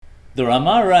The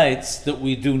Rama writes that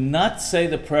we do not say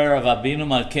the prayer of Abinu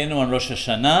Malkenu on Rosh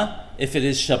Hashanah if it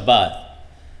is Shabbat.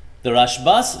 The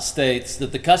Rashbas states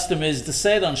that the custom is to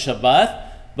say it on Shabbat,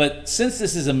 but since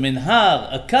this is a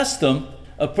minhag, a custom,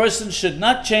 a person should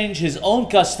not change his own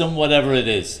custom, whatever it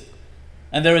is.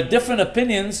 And there are different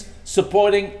opinions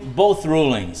supporting both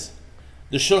rulings.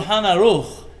 The Shulchan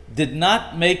Aruch did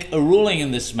not make a ruling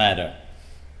in this matter.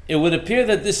 It would appear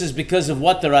that this is because of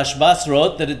what the Rashbas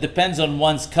wrote, that it depends on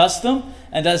one's custom,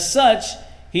 and as such,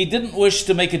 he didn't wish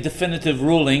to make a definitive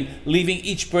ruling, leaving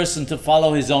each person to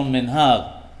follow his own minhag.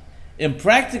 In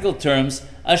practical terms,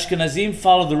 Ashkenazim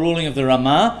follow the ruling of the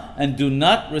Rama and do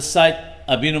not recite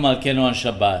Abinu Malkenu on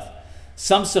Shabbat.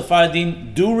 Some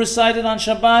Sephardim do recite it on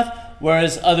Shabbat,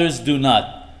 whereas others do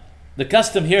not. The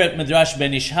custom here at Midrash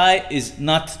Ben Ishai is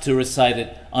not to recite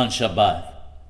it on Shabbat.